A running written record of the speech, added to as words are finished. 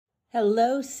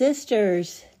Hello,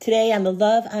 sisters. Today on the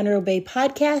Love, Honor, Obey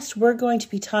podcast, we're going to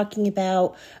be talking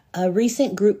about a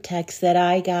recent group text that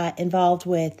I got involved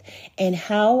with and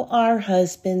how our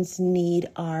husbands need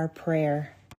our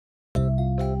prayer.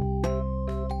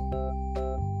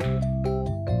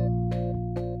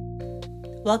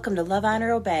 Welcome to Love,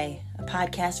 Honor, Obey, a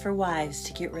podcast for wives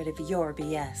to get rid of your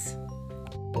BS.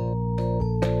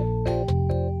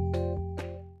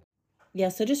 Yeah,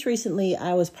 so just recently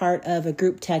I was part of a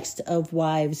group text of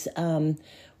wives.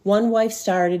 One wife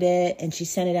started it and she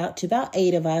sent it out to about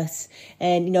 8 of us.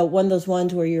 And, one of those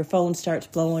ones where your phone starts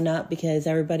blowing up because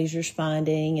everybody's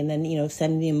responding and then,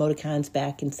 sending the emoticons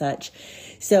back and such.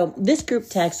 So this group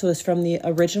text was from the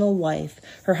original wife.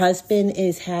 Her husband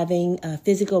is having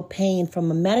physical pain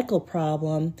from a medical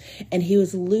problem and he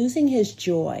was losing his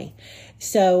joy.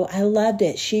 So I loved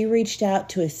it. She reached out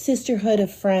to a sisterhood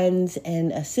of friends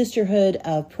and a sisterhood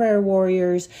of prayer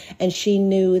warriors. And she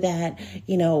knew that,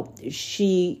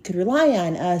 she could rely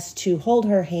on us to hold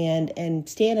her hand and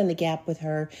stand in the gap with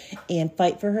her and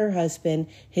fight for her husband,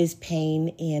 his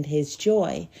pain and his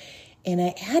joy. And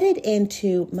I added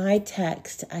into my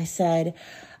text, I said,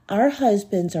 our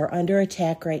husbands are under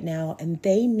attack right now and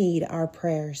they need our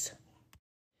prayers.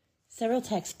 Several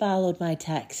texts followed my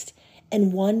text.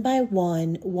 And one by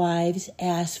one, wives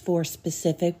asked for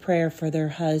specific prayer for their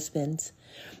husbands.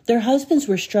 Their husbands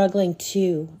were struggling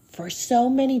too, for so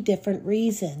many different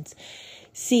reasons.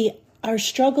 See, our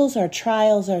struggles, our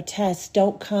trials, our tests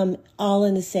don't come all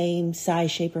in the same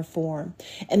size, shape, or form.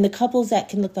 And the couples that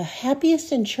can look the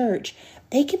happiest in church,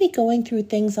 they can be going through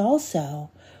things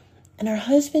also. And our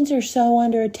husbands are so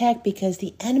under attack because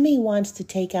the enemy wants to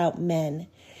take out men.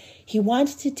 He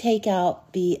wants to take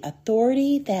out the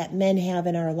authority that men have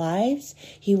in our lives.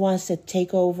 He wants to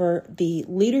take over the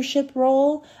leadership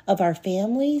role of our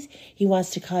families. He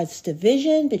wants to cause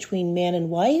division between man and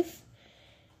wife.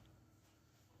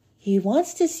 He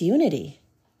wants disunity.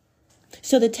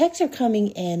 So the texts are coming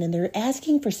in and they're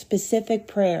asking for specific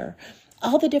prayer.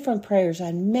 All the different prayers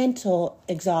on mental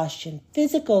exhaustion,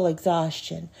 physical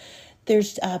exhaustion.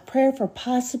 There's prayer for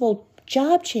possible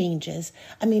job changes.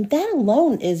 That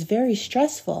alone is very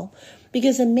stressful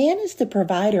because a man is the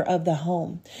provider of the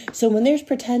home. So when there's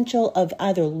potential of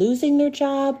either losing their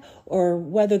job or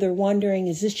whether they're wondering,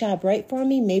 is this job right for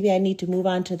me? Maybe I need to move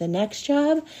on to the next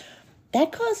job.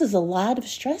 That causes a lot of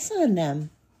stress on them.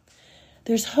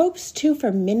 There's hopes too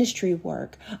for ministry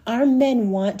work. Our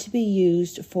men want to be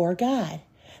used for God.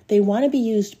 They want to be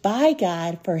used by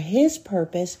God for His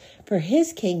purpose, for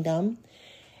His kingdom.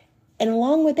 And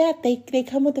along with that, they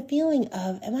come with the feeling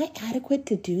of, am I adequate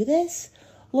to do this?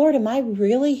 Lord, am I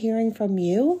really hearing from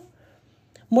you?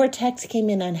 More texts came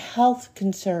in on health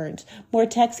concerns. More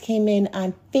texts came in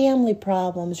on family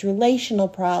problems, relational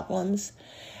problems.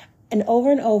 And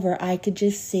over, I could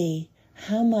just see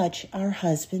how much our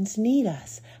husbands need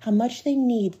us, how much they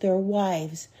need their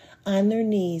wives on their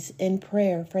knees in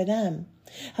prayer for them,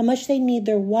 how much they need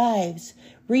their wives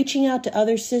reaching out to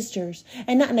other sisters,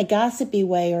 and not in a gossipy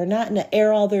way or not in an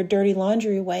air all their dirty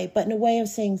laundry way, but in a way of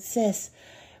saying, sis,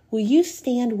 will you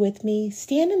stand with me?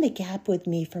 Stand in the gap with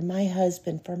me for my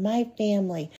husband, for my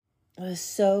family. It was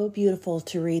so beautiful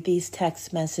to read these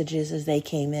text messages as they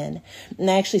came in.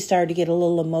 And I actually started to get a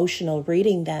little emotional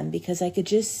reading them because I could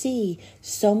just see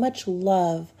so much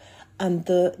love on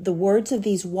the words of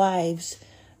these wives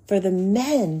for the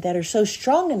men that are so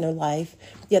strong in their life,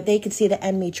 yet they could see the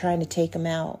enemy trying to take them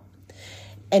out.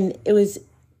 And it was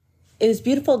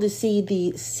beautiful to see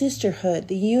the sisterhood,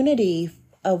 the unity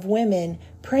of women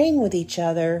praying with each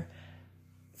other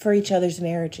for each other's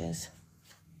marriages.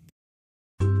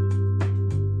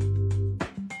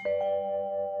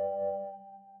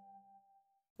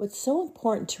 What's so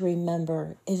important to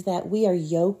remember is that we are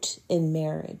yoked in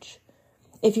marriage.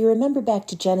 If you remember back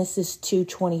to Genesis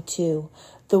 2:22,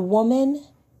 the woman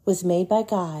was made by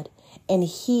God and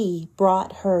He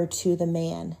brought her to the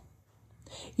man.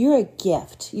 You're a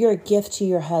gift. You're a gift to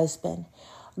your husband.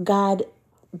 God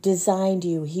designed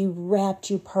you. He wrapped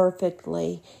you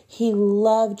perfectly. He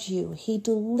loved you. He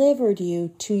delivered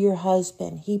you to your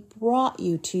husband. He brought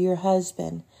you to your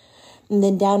husband. And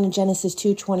then down in Genesis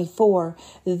 2:24,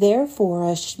 therefore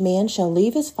a man shall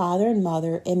leave his father and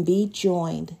mother and be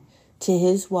joined to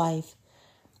his wife.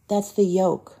 That's the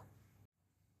yoke.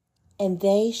 And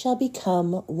they shall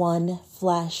become one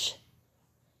flesh.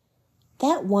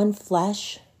 That one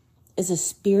flesh is a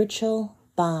spiritual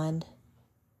bond.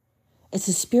 It's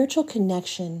a spiritual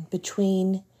connection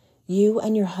between you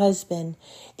and your husband.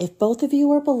 If both of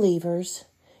you are believers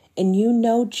and you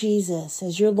know Jesus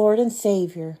as your Lord and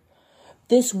Savior,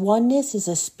 this oneness is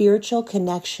a spiritual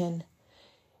connection.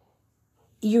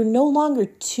 You're no longer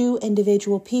two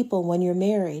individual people when you're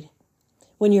married.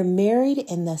 When you're married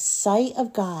in the sight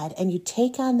of God and you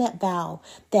take on that vow,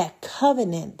 that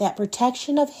covenant, that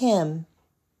protection of Him,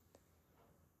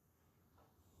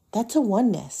 that's a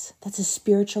oneness. That's a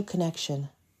spiritual connection.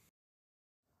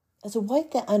 As a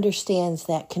wife that understands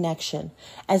that connection,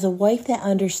 as a wife that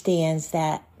understands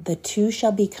that the two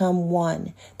shall become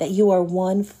one, that you are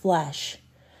one flesh,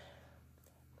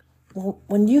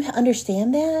 when you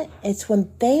understand that, it's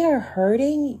when they are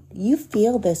hurting, you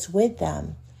feel this with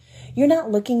them. You're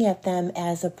not looking at them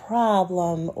as a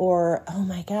problem or, oh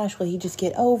my gosh, will he just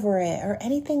get over it or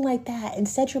anything like that.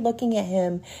 Instead, you're looking at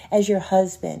him as your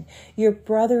husband, your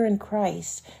brother in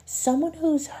Christ, someone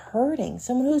who's hurting,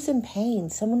 someone who's in pain,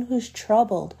 someone who's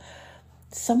troubled,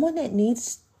 someone that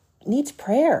needs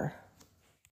prayer.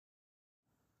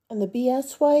 And the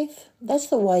BS wife, that's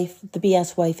the wife. The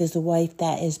BS wife is the wife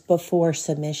that is before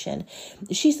submission.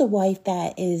 She's the wife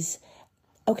that is,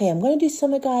 okay, I'm going to do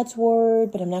some of God's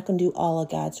word, but I'm not going to do all of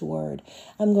God's word.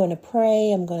 I'm going to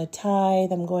pray. I'm going to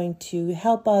tithe. I'm going to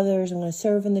help others. I'm going to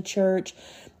serve in the church.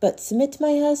 But submit to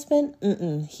my husband?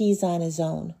 He's on his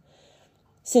own.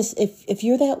 Sis, if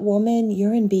you're that woman,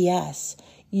 you're in BS.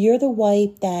 You're the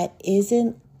wife that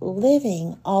isn't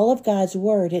living all of God's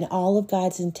word and all of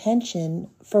God's intention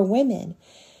for women.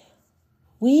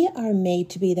 We are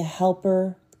made to be the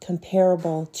helper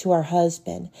comparable to our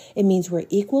husband. It means we're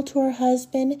equal to our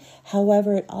husband.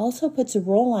 However, it also puts a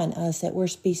role on us that we're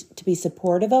to be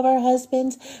supportive of our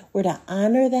husbands. We're to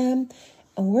honor them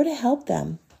and we're to help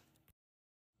them.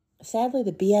 Sadly,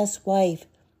 the BS wife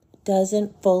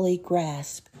doesn't fully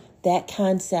grasp that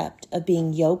concept of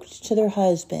being yoked to their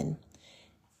husband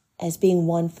as being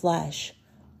one flesh.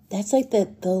 That's like the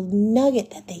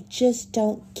nugget that they just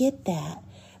don't get that.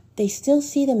 They still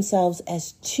see themselves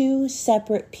as two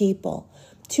separate people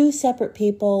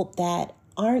that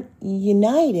aren't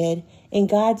united in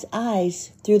God's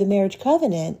eyes through the marriage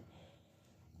covenant.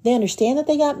 They understand that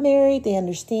they got married. They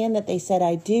understand that they said,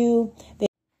 I do.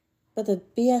 But the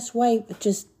BS wife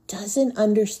just doesn't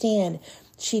understand.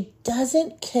 She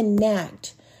doesn't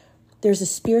connect. There's a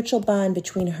spiritual bond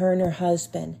between her and her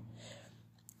husband.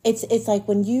 It's like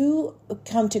when you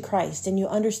come to Christ and you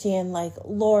understand, like,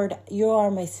 Lord, you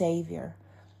are my Savior.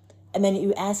 And then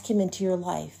you ask Him into your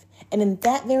life. And in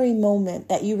that very moment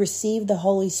that you receive the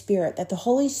Holy Spirit, that the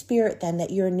Holy Spirit then,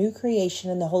 that you're a new creation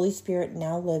and the Holy Spirit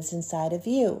now lives inside of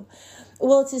you.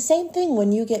 Well, it's the same thing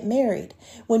when you get married.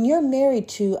 When you're married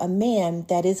to a man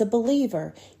that is a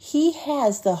believer, he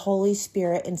has the Holy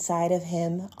Spirit inside of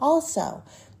him also.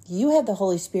 You have the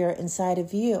Holy Spirit inside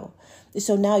of you.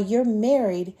 So now you're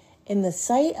married in the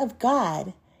sight of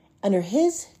God under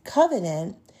His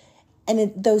covenant, and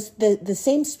the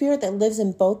same Spirit that lives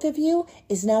in both of you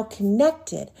is now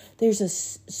connected. There's a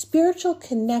spiritual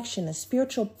connection, a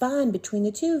spiritual bond between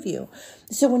the two of you.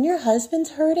 So when your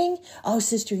husband's hurting, oh,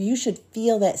 sister, you should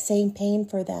feel that same pain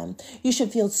for them. You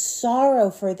should feel sorrow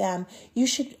for them. You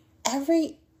should,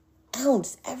 every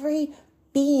ounce, every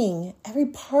being, every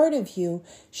part of you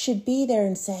should be there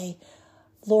and say,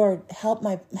 Lord, help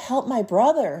my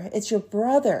brother. It's your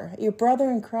brother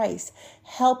in Christ.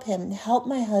 Help him. Help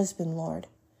my husband, Lord.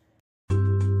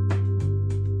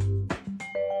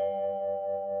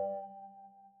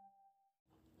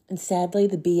 And sadly,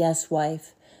 the BS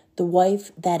wife, the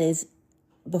wife that is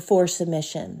before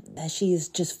submission, that she is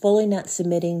just fully not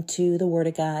submitting to the Word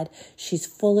of God. She's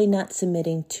fully not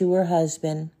submitting to her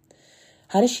husband.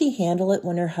 How does she handle it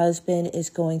when her husband is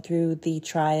going through the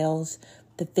trials,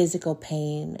 the physical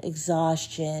pain,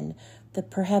 exhaustion,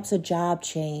 perhaps a job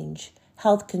change,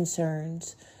 health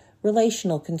concerns,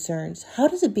 relational concerns? How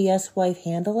does a BS wife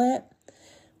handle it?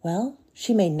 Well,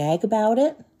 she may nag about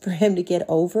it for him to get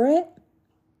over it.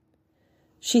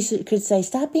 She could say,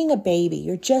 stop being a baby.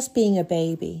 You're just being a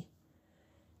baby.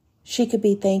 She could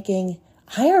be thinking,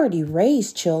 I already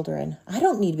raised children. I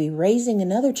don't need to be raising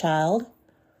another child.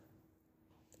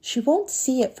 She won't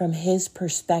see it from his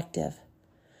perspective.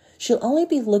 She'll only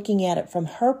be looking at it from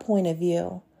her point of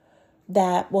view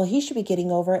that, well, he should be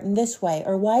getting over it in this way,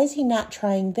 or why is he not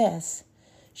trying this?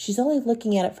 She's only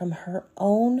looking at it from her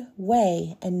own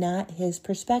way and not his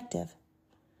perspective.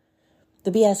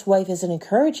 The BS wife isn't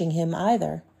encouraging him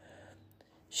either.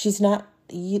 She's not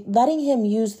letting him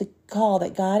use the call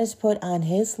that God has put on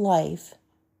his life.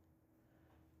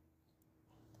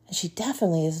 And she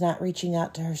definitely is not reaching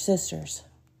out to her sisters.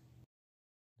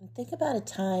 Think about a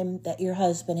time that your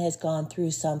husband has gone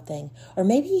through something, or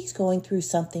maybe he's going through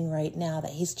something right now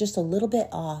that he's just a little bit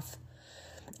off.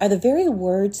 Are the very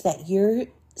words that you're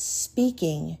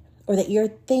speaking, or that you're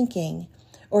thinking,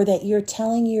 or that you're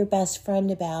telling your best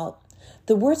friend about,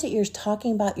 The words that you're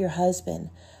talking about your husband,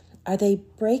 are they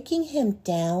breaking him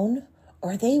down,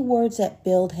 or are they words that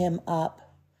build him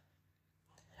up?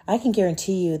 I can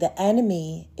guarantee you the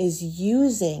enemy is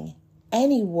using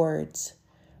any words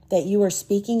that you are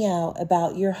speaking out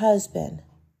about your husband.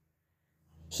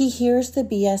 He hears the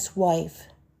BS wife,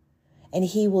 and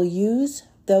he will use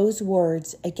those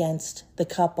words against the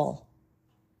couple.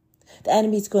 The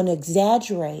enemy's going to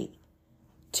exaggerate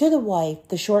to the wife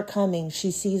the shortcomings she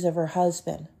sees of her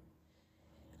husband.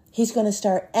 He's going to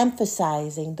start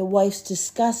emphasizing the wife's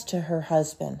disgust to her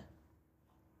husband.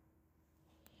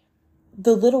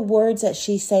 The little words that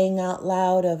she's saying out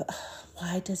loud of,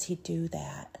 why does he do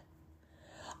that?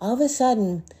 All of a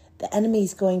sudden, the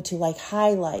enemy's going to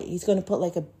highlight. He's going to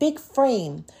put a big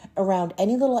frame around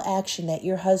any little action that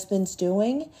your husband's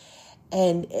doing.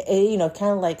 And,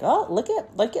 kind of oh, look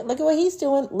at what he's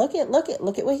doing. Look at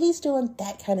what he's doing.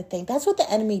 That kind of thing. That's what the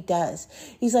enemy does.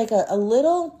 He's like a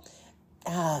little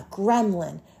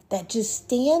gremlin that just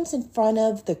stands in front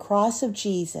of the cross of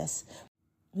Jesus.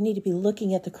 We need to be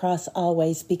looking at the cross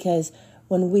always, because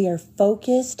when we are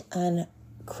focused on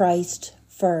Christ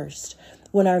first,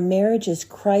 when our marriage is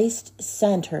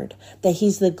Christ-centered, that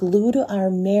he's the glue to our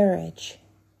marriage,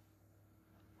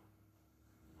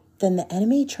 then the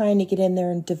enemy trying to get in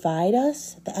there and divide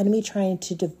us, the enemy trying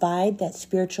to divide that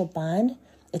spiritual bond,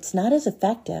 it's not as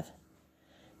effective.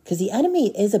 Because the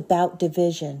enemy is about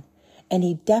division, and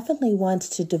he definitely wants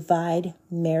to divide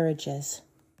marriages.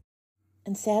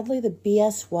 And sadly, the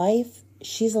BS wife,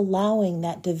 she's allowing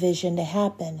that division to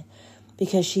happen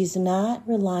because she's not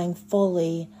relying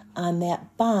fully on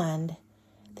that bond,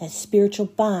 that spiritual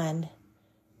bond.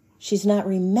 She's not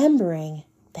remembering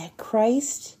that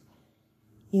Christ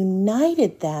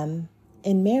united them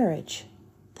in marriage,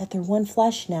 that they're one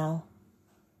flesh now.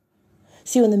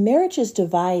 See, when the marriage is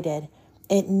divided,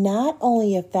 it not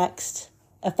only affects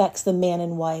the man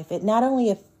and wife, it not only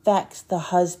affects the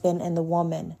husband and the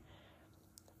woman,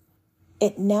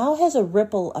 it now has a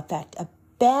ripple effect, a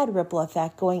bad ripple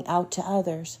effect going out to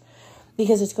others,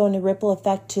 because it's going to ripple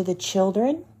effect to the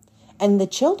children. And the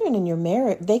children in your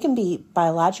marriage, they can be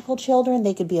biological children,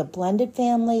 they could be a blended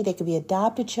family, they could be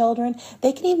adopted children,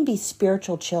 they can even be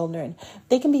spiritual children.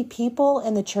 They can be people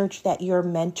in the church that you're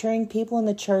mentoring, people in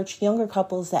the church, younger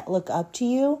couples that look up to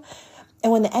you.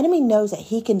 And when the enemy knows that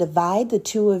he can divide the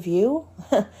two of you,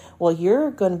 well,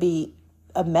 you're going to be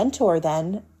a mentor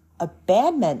then, a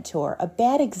bad mentor, a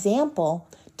bad example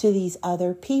to these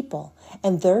other people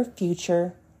and their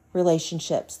future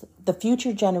relationships, the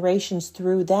future generations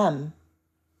through them.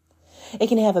 It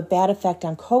can have a bad effect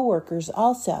on coworkers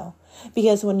also,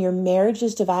 because when your marriage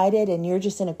is divided and you're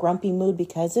just in a grumpy mood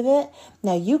because of it,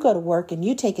 now you go to work and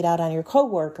you take it out on your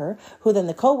coworker, who then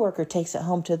the coworker takes it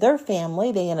home to their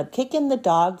family. They end up kicking the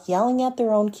dog, yelling at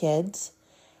their own kids.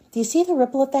 Do you see the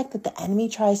ripple effect that the enemy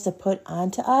tries to put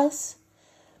onto us?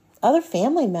 Other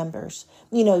family members,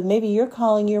 maybe you're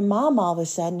calling your mom all of a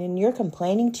sudden and you're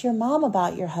complaining to your mom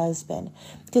about your husband,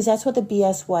 because that's what the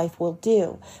BS wife will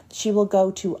do. She will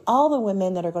go to all the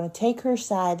women that are going to take her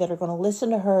side, that are going to listen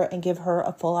to her and give her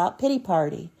a full out pity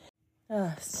party.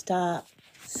 Stop,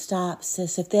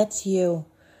 sis. If that's you,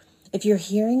 if you're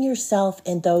hearing yourself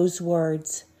in those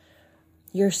words,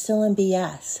 you're still in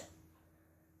BS.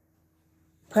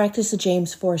 Practice the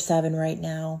James 4:7 right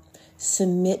now.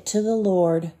 Submit to the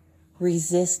Lord.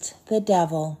 Resist the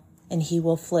devil, and he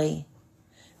will flee.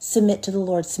 Submit to the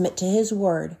Lord. Submit to his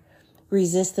word.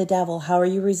 Resist the devil. How are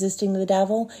you resisting the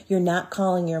devil? You're not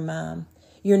calling your mom.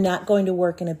 You're not going to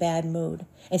work in a bad mood.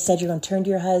 Instead, you're going to turn to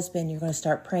your husband. You're going to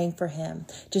start praying for him.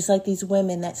 Just like these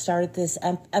women that started this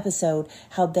episode,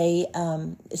 how they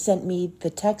sent me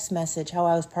the text message, how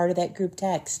I was part of that group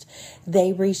text.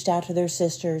 They reached out to their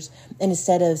sisters, and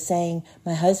instead of saying,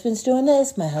 my husband's doing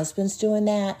this, my husband's doing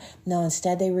that, no,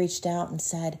 instead they reached out and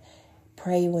said,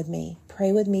 pray with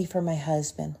me for my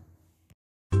husband.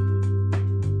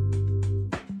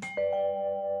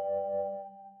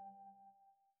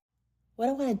 What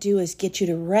I want to do is get you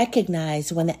to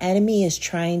recognize when the enemy is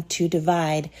trying to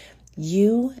divide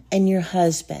you and your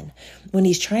husband, when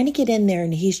he's trying to get in there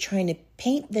and he's trying to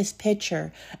paint this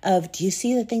picture of, do you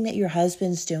see the thing that your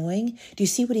husband's doing? Do you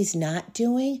see what he's not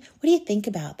doing? What do you think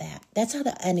about that? That's how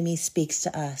the enemy speaks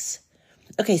to us.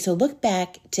 Okay, so look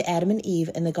back to Adam and Eve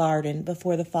in the garden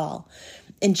before the fall.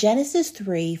 In Genesis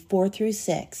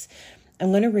 3:4-6,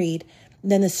 I'm going to read,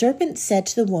 Then the serpent said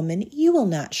to the woman, You will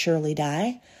not surely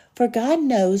die. For God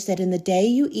knows that in the day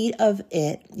you eat of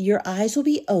it, your eyes will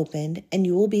be opened, and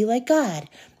you will be like God,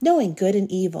 knowing good and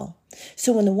evil.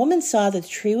 So when the woman saw that the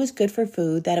tree was good for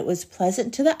food, that it was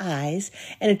pleasant to the eyes,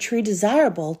 and a tree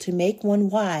desirable to make one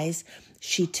wise,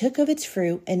 She took of its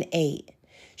fruit and ate.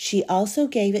 She also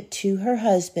gave it to her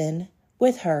husband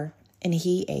with her, and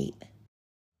he ate.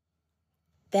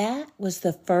 That was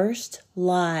the first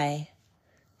lie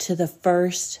to the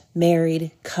first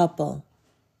married couple.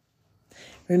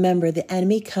 Remember, the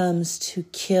enemy comes to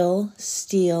kill,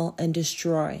 steal, and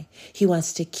destroy. He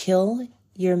wants to kill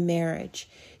your marriage.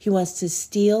 He wants to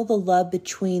steal the love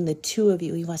between the two of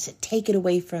you. He wants to take it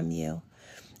away from you.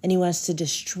 And he wants to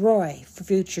destroy for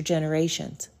future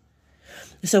generations.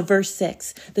 So verse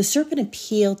 6, the serpent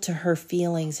appealed to her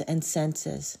feelings and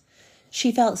senses.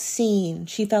 She felt seen.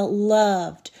 She felt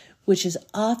loved, which is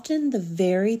often the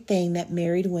very thing that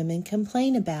married women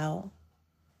complain about.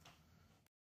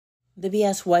 The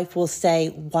BS wife will say,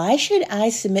 why should I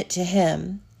submit to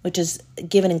him, which is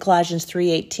given in Colossians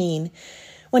 3:18,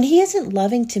 when he isn't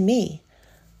loving to me,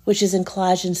 which is in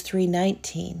Colossians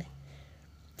 3:19.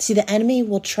 See, the enemy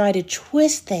will try to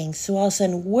twist things, so all of a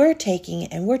sudden we're taking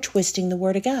it and we're twisting the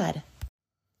word of God.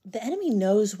 The enemy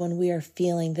knows when we are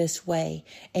feeling this way,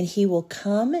 and he will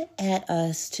come at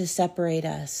us to separate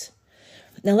us.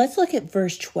 Now let's look at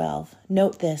verse 12.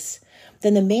 Note this.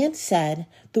 Then the man said,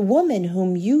 the woman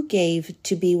whom you gave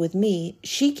to be with me,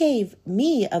 she gave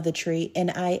me of the tree, and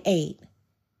I ate.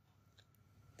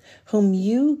 Whom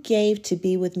you gave to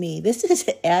be with me. This is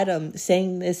Adam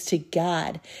saying this to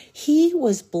God. He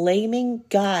was blaming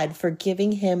God for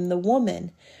giving him the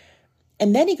woman.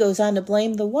 And then he goes on to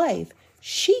blame the wife.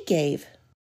 She gave.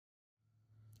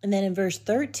 And then in verse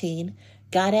 13,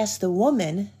 God asked the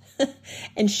woman,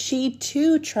 and she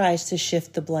too tries to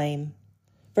shift the blame.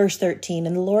 Verse 13,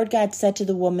 and the Lord God said to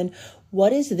the woman,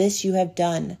 what is this you have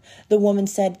done? The woman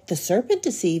said, the serpent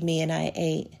deceived me and I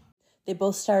ate. They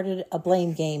both started a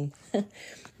blame game.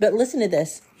 But listen to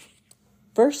this.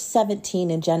 Verse 17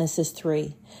 in Genesis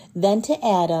 3. Then to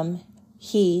Adam,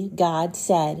 he, God,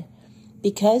 said,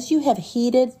 because you have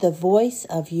heeded the voice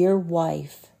of your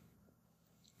wife.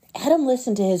 Adam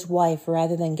listened to his wife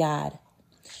rather than God.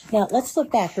 Now, let's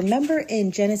look back. Remember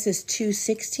in Genesis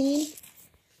 2:16?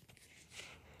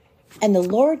 And the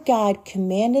Lord God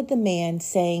commanded the man,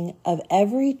 saying, of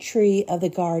every tree of the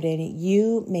garden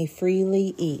you may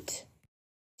freely eat.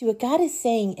 See, what God is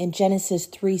saying in Genesis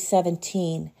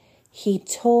 3:17, he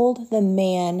told the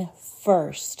man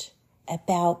first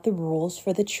about the rules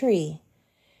for the tree.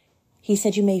 He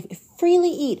said, you may freely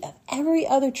eat of every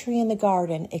other tree in the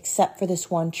garden except for this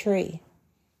one tree.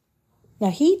 Now,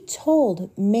 he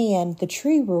told man the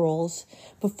tree rules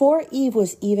before Eve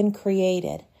was even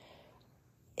created.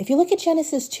 If you look at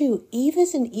Genesis 2, Eve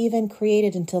isn't even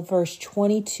created until verse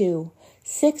 22,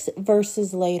 6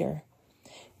 verses later.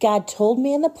 God told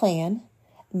man the plan,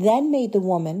 then made the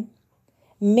woman.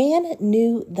 Man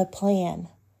knew the plan,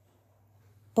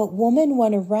 but woman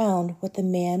went around what the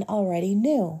man already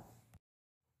knew.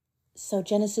 So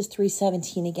Genesis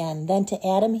 3:17 again. Then to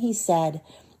Adam he said,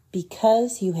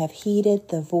 because you have heeded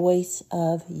the voice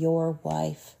of your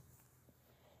wife.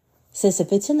 Sis,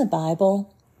 if it's in the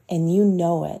Bible and you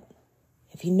know it,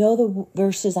 if you know the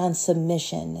verses on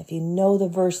submission, if you know the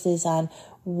verses on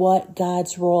what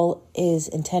God's role is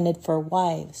intended for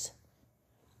wives,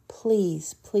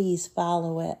 please, please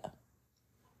follow it.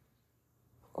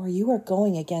 Or you are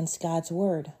going against God's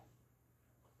word.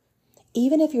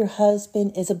 Even if your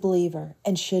husband is a believer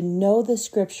and should know the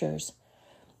scriptures,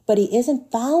 but he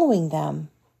isn't following them,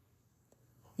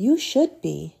 you should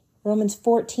be. Romans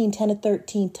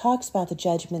 14:10-13 talks about the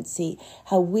judgment seat,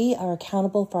 how we are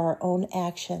accountable for our own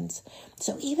actions.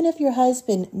 So even if your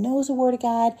husband knows the word of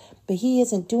God, but he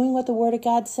isn't doing what the word of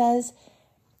God says,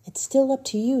 it's still up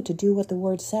to you to do what the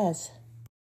word says.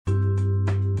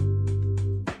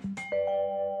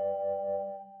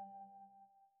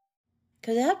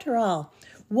 Because after all,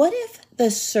 what if the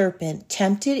serpent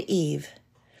tempted Eve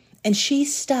and she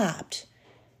stopped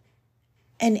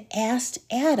and asked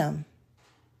Adam?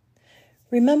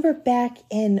 Remember back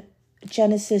in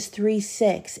Genesis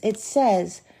 3:6, it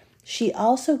says, she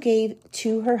also gave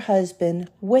to her husband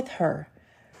with her.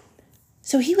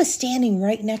 So he was standing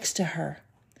right next to her.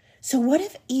 So what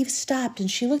if Eve stopped and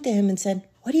she looked at him and said,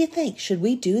 what do you think? Should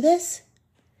we do this?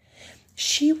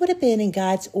 She would have been in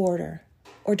God's order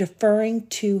or deferring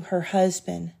to her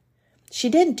husband. She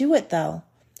didn't do it though.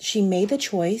 She made the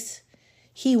choice.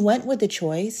 He went with the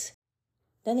choice.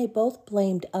 Then they both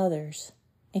blamed others,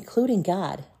 including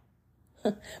God.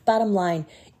 Bottom line,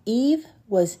 Eve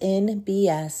was in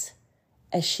BS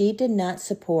as she did not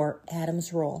support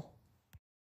Adam's role.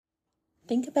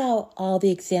 Think about all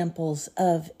the examples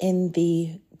of in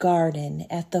the garden,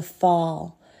 at the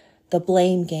fall, the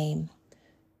blame game.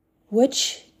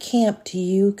 Which camp do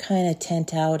you kind of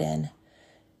tent out in?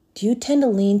 Do you tend to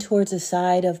lean towards the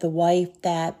side of the wife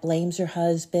that blames her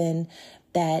husband,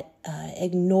 that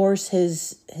ignores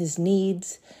his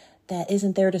needs, that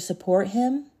isn't there to support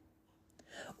him?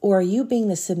 Or are you being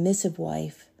the submissive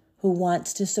wife who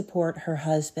wants to support her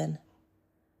husband?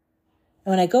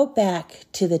 And when I go back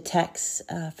to the texts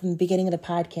from the beginning of the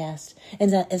podcast,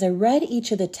 and as I read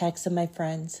each of the texts of my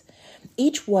friends,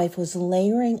 each wife was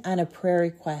layering on a prayer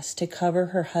request to cover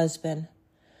her husband.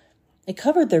 It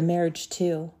covered their marriage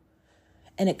too.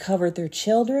 And it covered their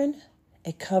children,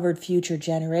 it covered future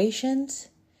generations,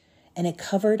 and it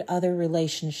covered other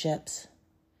relationships.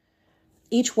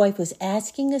 Each wife was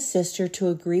asking a sister to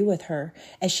agree with her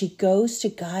as she goes to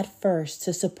God first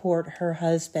to support her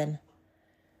husband.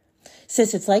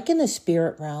 Sis, it's like in the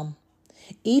spirit realm.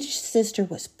 Each sister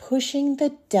was pushing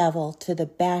the devil to the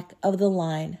back of the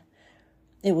line.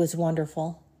 It was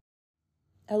wonderful.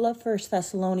 I love 1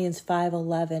 Thessalonians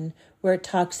 5:11, where it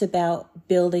talks about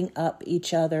building up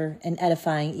each other and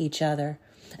edifying each other.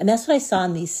 And that's what I saw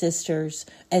in these sisters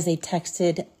as they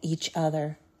texted each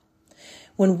other.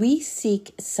 When we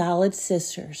seek solid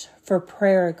sisters for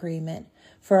prayer agreement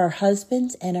for our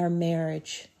husbands and our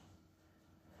marriage,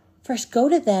 first go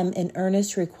to them in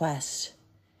earnest request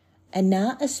and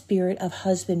not a spirit of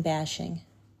husband bashing.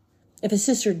 If a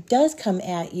sister does come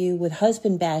at you with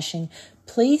husband bashing,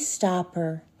 please stop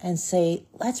her and say,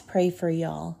 let's pray for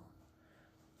y'all.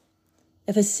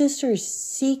 If a sister is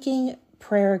seeking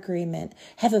prayer agreement,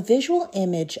 have a visual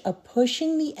image of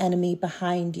pushing the enemy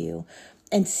behind you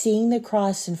and seeing the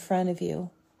cross in front of you.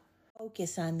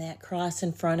 Focus on that cross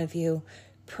in front of you.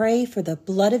 Pray for the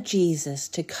blood of Jesus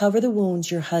to cover the wounds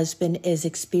your husband is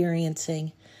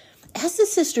experiencing. Ask the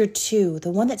sister too,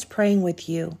 the one that's praying with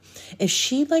you, if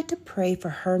she'd like to pray for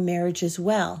her marriage as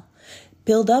well.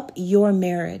 Build up your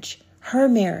marriage, her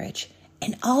marriage,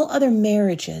 and all other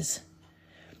marriages.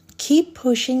 Keep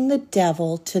pushing the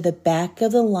devil to the back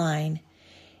of the line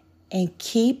and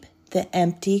keep the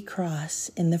empty cross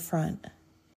in the front.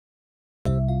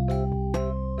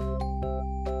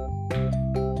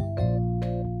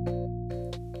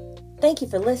 Thank you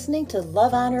for listening to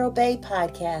Love, Honor, Obey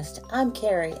podcast. I'm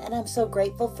Carrie, and I'm so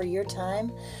grateful for your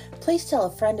time. Please tell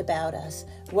a friend about us,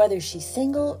 whether she's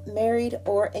single, married,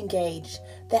 or engaged,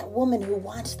 that woman who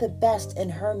wants the best in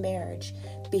her marriage.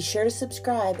 Be sure to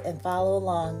subscribe and follow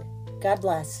along. God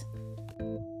bless.